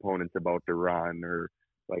the opponent's about to run, or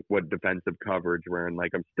like what defensive coverage we're in.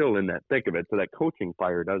 Like, I'm still in that thick of it. So that coaching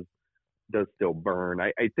fire does still burn.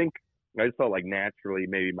 I think I just felt like naturally,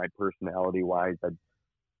 maybe my personality wise, I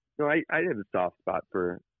have a soft spot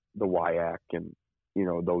for the WIAC and,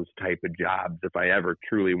 those type of jobs. If I ever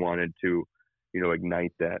truly wanted to,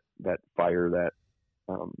 ignite that fire that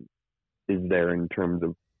is there in terms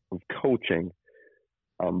of coaching.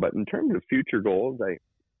 But in terms of future goals, I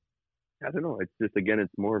don't know. It's just, again,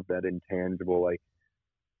 it's more of that intangible, like,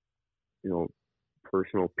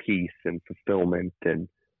 personal peace and fulfillment and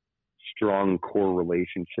strong core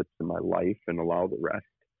relationships in my life, and allow the rest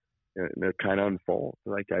to kind of unfold.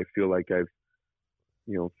 Like, I feel like I've,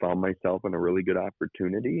 found myself in a really good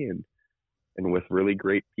opportunity and with really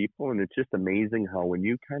great people. And it's just amazing how when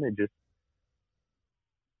you kind of just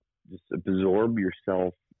absorb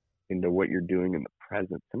yourself into what you're doing in the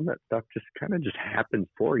present, some of that stuff just kind of just happens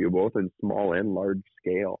for you, both in small and large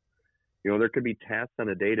scale. There could be tasks on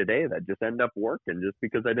a day-to-day that just end up working just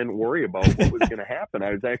because I didn't worry about what was going to happen.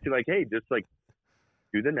 I was actually like, hey, just like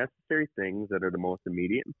do the necessary things that are the most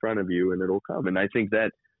immediate in front of you, and it'll come. And I think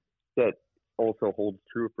that also holds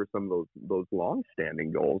true for some of those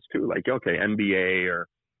long-standing goals too. Like, okay, NBA or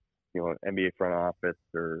NBA front office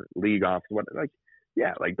or league office,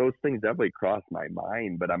 like those things definitely cross my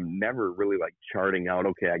mind, but I'm never really like charting out,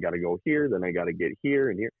 okay, I got to go here, then I got to get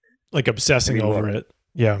here and here. Like obsessing over it.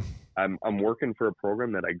 Yeah. I'm working for a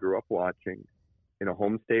program that I grew up watching in a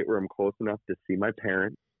home state where I'm close enough to see my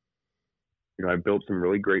parents. I've built some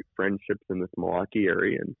really great friendships in this Milwaukee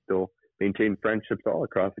area and still maintain friendships all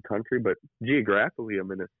across the country. But geographically,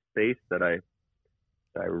 I'm in a space that I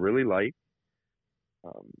really like.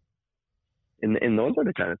 And those are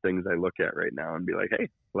the kind of things I look at right now and be like, hey,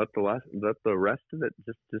 let the rest of it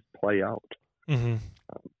just play out. Mm-hmm.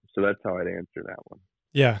 So that's how I'd answer that one.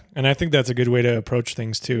 Yeah, and I think that's a good way to approach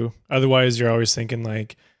things too. Otherwise, you're always thinking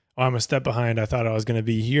like, oh, I'm a step behind. I thought I was going to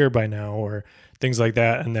be here by now, or things like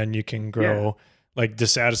that. And then you can grow like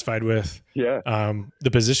dissatisfied with the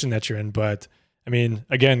position that you're in. But I mean,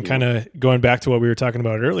 again, kind of going back to what we were talking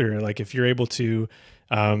about earlier, like if you're able to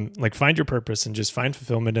like find your purpose and just find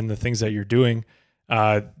fulfillment in the things that you're doing,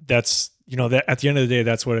 that's, that at the end of the day,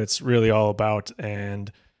 that's what it's really all about.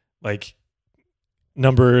 And like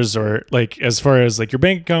numbers, or like as far as like your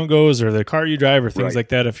bank account goes or the car you drive or things like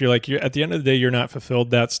that, if you're like, at the end of the day, you're not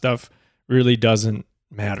fulfilled, that stuff really doesn't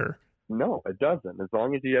matter. No, it doesn't. As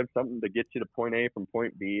long as you have something to get you to point A from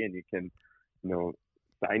point B, and you can,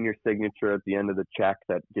 sign your signature at the end of the check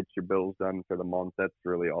that gets your bills done for the month, that's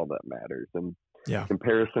really all that matters. And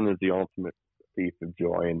comparison is the ultimate thief of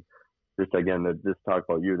joy. And just, again, to just talk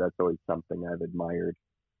about you, that's always something I've admired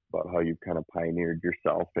about how you've kind of pioneered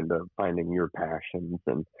yourself into finding your passions,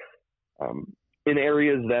 and in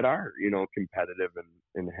areas that are, competitive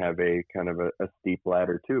and have a kind of a steep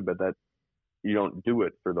ladder too, but that you don't do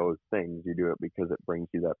it for those things. You do it because it brings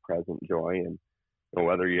you that present joy. And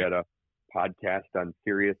whether you had a podcast on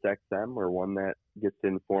Sirius XM or one that gets to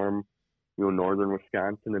inform, northern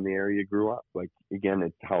Wisconsin and the area you grew up, like, again,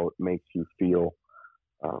 it's how it makes you feel.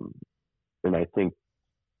 And I think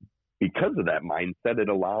because of that mindset, it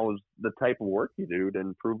allows the type of work you do to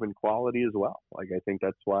improve in quality as well. Like, I think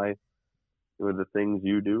that's why the things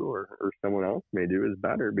you do or someone else may do is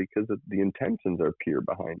better, because the intentions are pure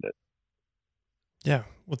behind it. Yeah.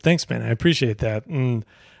 Well, thanks, man. I appreciate that. And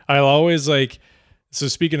I'll always so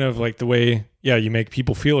speaking of like the way, you make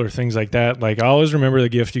people feel or things like that, like I always remember the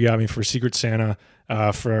gift you got me for Secret Santa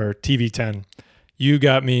for TV10. You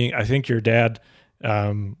got me, I think your dad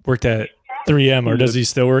worked at 3M, or does he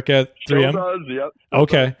still work at 3M? Still does, yep.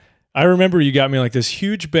 Okay. I remember you got me like this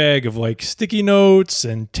huge bag of like sticky notes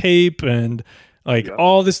and tape and like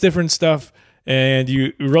all this different stuff. And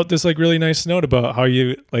you wrote this like really nice note about how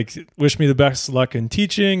you like wish me the best luck in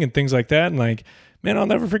teaching and things like that. And like, man, I'll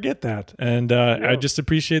never forget that. And I just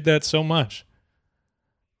appreciate that so much.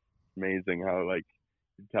 Amazing how like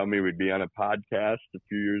you tell me we'd be on a podcast a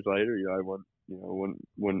few years later. I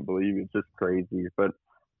wouldn't believe it. It's just crazy. But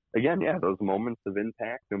again, yeah, those moments of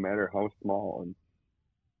impact, no matter how small,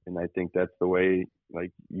 and I think that's the way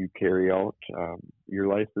like you carry out your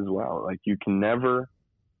life as well. Like you can never,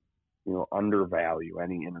 undervalue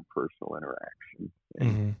any interpersonal interaction,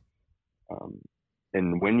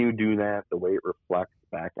 and when you do that, the way it reflects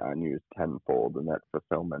back on you is tenfold, and that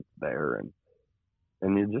fulfillment's there,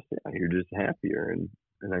 and you're just happier,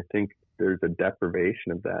 and I think there's a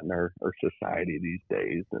deprivation of that in our society these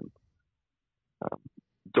days, and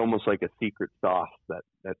it's almost like a secret sauce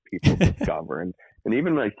that people discover, and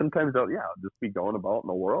even like sometimes I'll just be going about in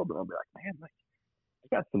the world, and I'll be like, man, like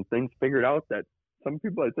I got some things figured out that some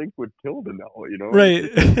people I think would kill to know, right?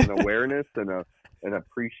 An awareness and an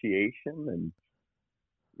appreciation, and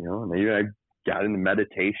and maybe I got into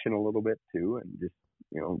meditation a little bit too, and just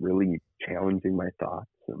really challenging my thoughts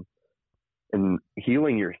and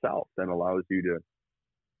healing yourself then allows you to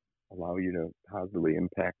positively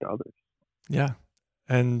impact others. Yeah.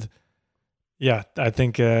 And yeah, I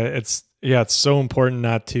think it's so important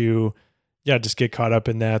not to just get caught up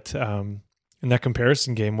in that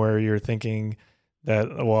comparison game where you're thinking that,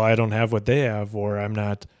 well, I don't have what they have, or I'm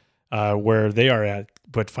not where they are at,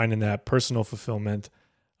 but finding that personal fulfillment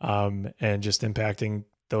and just impacting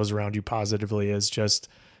those around you positively is just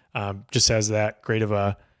has that great of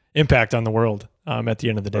a impact on the world at the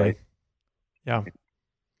end of the day. Right. Yeah.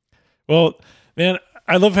 Well, man,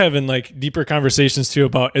 I love having like deeper conversations too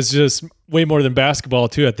about, it's just way more than basketball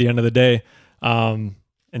too at the end of the day. And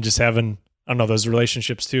just having, I don't know, those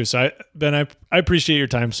relationships too. So Ben, I appreciate your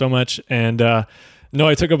time so much. And no,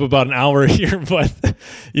 I took up about an hour here, but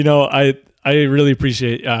I really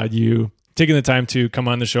appreciate you taking the time to come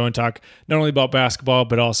on the show and talk not only about basketball,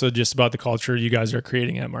 but also just about the culture you guys are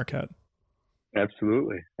creating at Marquette.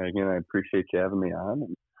 Absolutely. Again, I appreciate you having me on,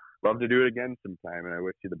 and love to do it again sometime. And I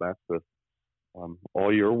wish you the best with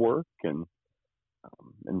all your work, and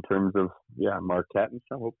in terms of Marquette and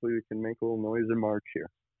stuff. Hopefully we can make a little noise in March here.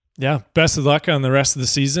 Yeah, best of luck on the rest of the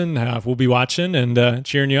season. We'll be watching and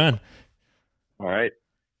cheering you on. All right.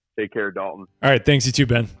 Take care, Dalton. All right. Thanks, you too,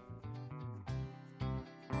 Ben.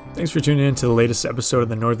 Thanks for tuning in to the latest episode of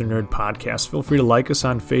the Northern Nerd Podcast. Feel free to like us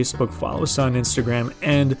on Facebook, follow us on Instagram,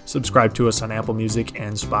 and subscribe to us on Apple Music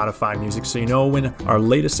and Spotify Music so you know when our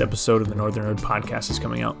latest episode of the Northern Nerd Podcast is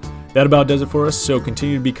coming out. That about does it for us, so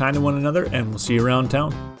continue to be kind to one another, and we'll see you around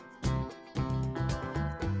town.